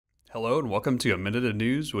Hello and welcome to A Minute of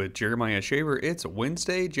News with Jeremiah Shaver. It's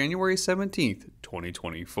Wednesday, January 17th,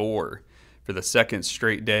 2024. For the second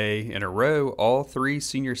straight day in a row, all three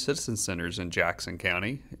senior citizen centers in Jackson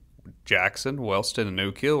County, Jackson, Wellston, and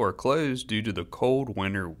Oak Hill, are closed due to the cold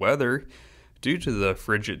winter weather. Due to the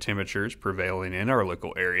frigid temperatures prevailing in our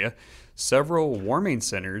local area, several warming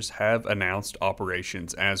centers have announced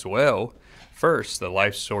operations as well. First, the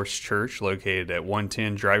Life Source Church, located at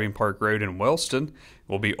 110 Driving Park Road in Wellston,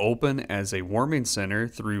 will be open as a warming center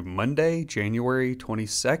through Monday, January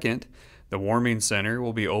 22nd. The warming center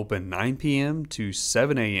will be open 9 p.m. to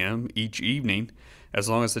 7 a.m. each evening. As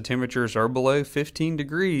long as the temperatures are below 15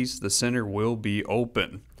 degrees, the center will be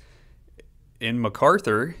open. In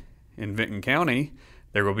MacArthur, in Vinton County,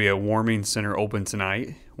 there will be a warming center open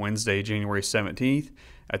tonight, Wednesday, January 17th,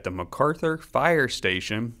 at the MacArthur Fire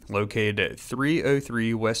Station, located at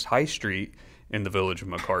 303 West High Street in the village of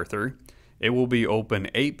MacArthur. It will be open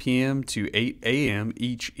 8 p.m. to 8 a.m.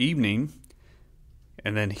 each evening.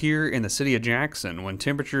 And then here in the city of Jackson, when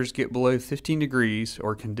temperatures get below 15 degrees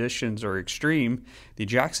or conditions are extreme, the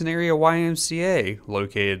Jackson Area YMCA,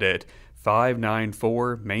 located at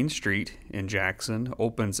 594 Main Street in Jackson,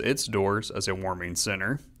 opens its doors as a warming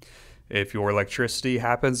center. If your electricity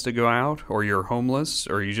happens to go out, or you're homeless,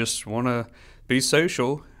 or you just want to be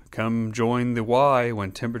social, come join the Y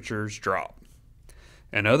when temperatures drop.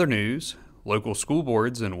 In other news, local school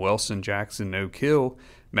boards in Wellston, Jackson, and Oak Hill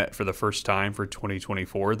met for the first time for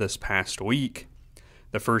 2024 this past week.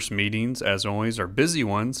 The first meetings, as always, are busy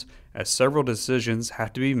ones, as several decisions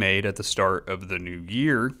have to be made at the start of the new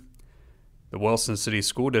year. The Wellston City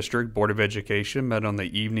School District Board of Education met on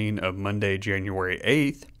the evening of Monday, January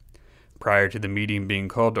 8th. Prior to the meeting being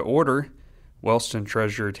called to order, Wellston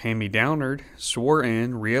Treasurer Tammy Downard swore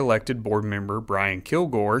in re-elected board member Brian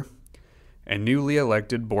Kilgore and newly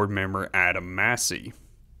elected board member Adam Massey.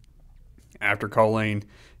 After calling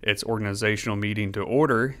its organizational meeting to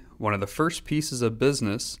order, one of the first pieces of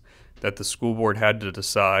business that the school board had to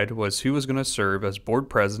decide was who was going to serve as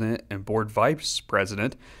board president and board vice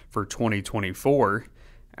president for 2024.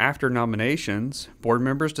 After nominations, board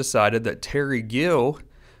members decided that Terry Gill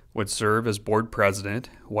would serve as board president,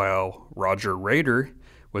 while Roger Rader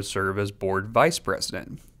would serve as board vice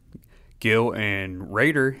president. Gill and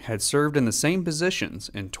Rader had served in the same positions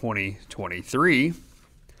in 2023.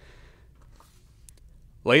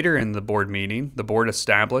 Later in the board meeting, the board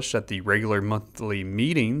established that the regular monthly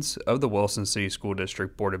meetings of the Wellston City School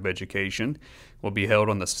District Board of Education will be held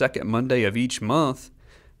on the second Monday of each month.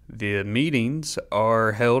 The meetings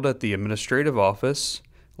are held at the administrative office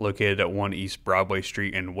located at 1 East Broadway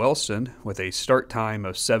Street in Wellston with a start time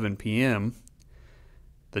of 7 p.m.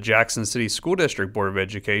 The Jackson City School District Board of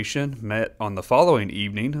Education met on the following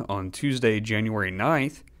evening on Tuesday, January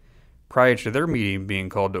 9th. Prior to their meeting being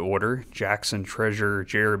called to order, Jackson Treasurer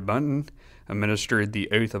Jared Bunton administered the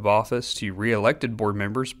oath of office to re-elected board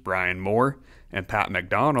members Brian Moore and Pat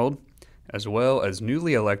McDonald, as well as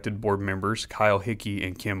newly elected board members Kyle Hickey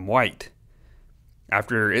and Kim White.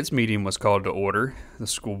 After its meeting was called to order, the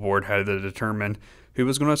school board had to determine who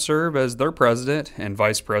was going to serve as their president and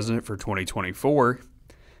vice president for 2024.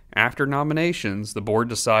 After nominations, the board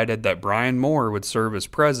decided that Brian Moore would serve as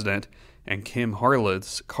president and Kim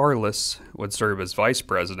Harless would serve as vice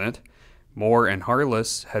president. Moore and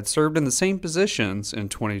Harless had served in the same positions in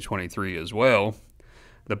 2023 as well.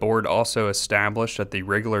 The board also established that the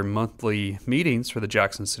regular monthly meetings for the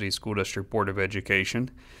Jackson City School District Board of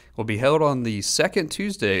Education will be held on the second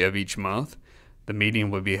Tuesday of each month. The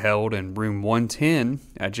meeting will be held in room 110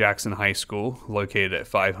 at Jackson High School, located at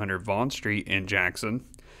 500 Vaughn Street in Jackson,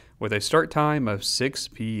 with a start time of 6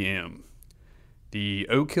 p.m. The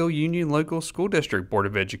Oak Hill Union Local School District Board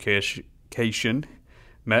of Education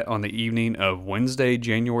met on the evening of Wednesday,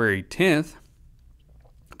 January 10th.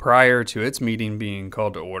 Prior to its meeting being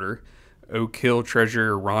called to order, Oak Hill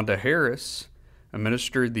Treasurer Rhonda Harris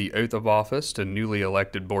administered the oath of office to newly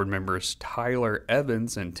elected board members Tyler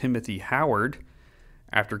Evans and Timothy Howard.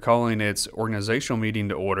 After calling its organizational meeting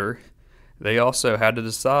to order, they also had to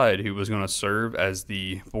decide who was going to serve as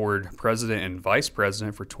the board president and vice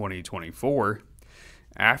president for 2024.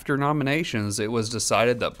 After nominations, it was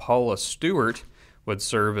decided that Paula Stewart would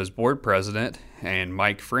serve as board president and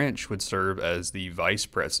Mike French would serve as the vice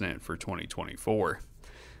president for 2024.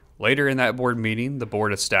 Later in that board meeting, the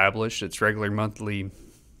board established its regular monthly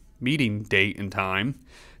meeting date and time.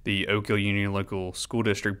 The Oak Hill Union Local School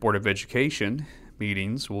District Board of Education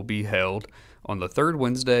meetings will be held on the third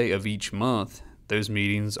Wednesday of each month. Those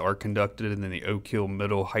meetings are conducted in the Oak Hill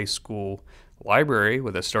Middle High School Library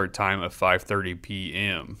with a start time of 5:30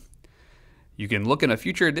 p.m. You can look in a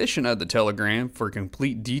future edition of the Telegram for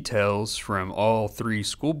complete details from all 3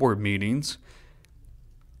 school board meetings.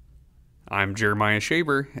 I'm Jeremiah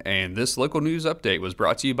Shaver, and this local news update was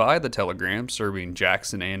brought to you by the Telegram, serving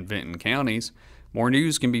Jackson and Vinton counties. More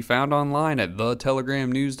news can be found online at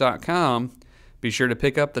thetelegram.news.com. Be sure to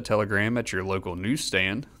pick up the Telegram at your local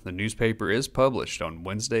newsstand. The newspaper is published on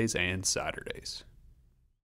Wednesdays and Saturdays.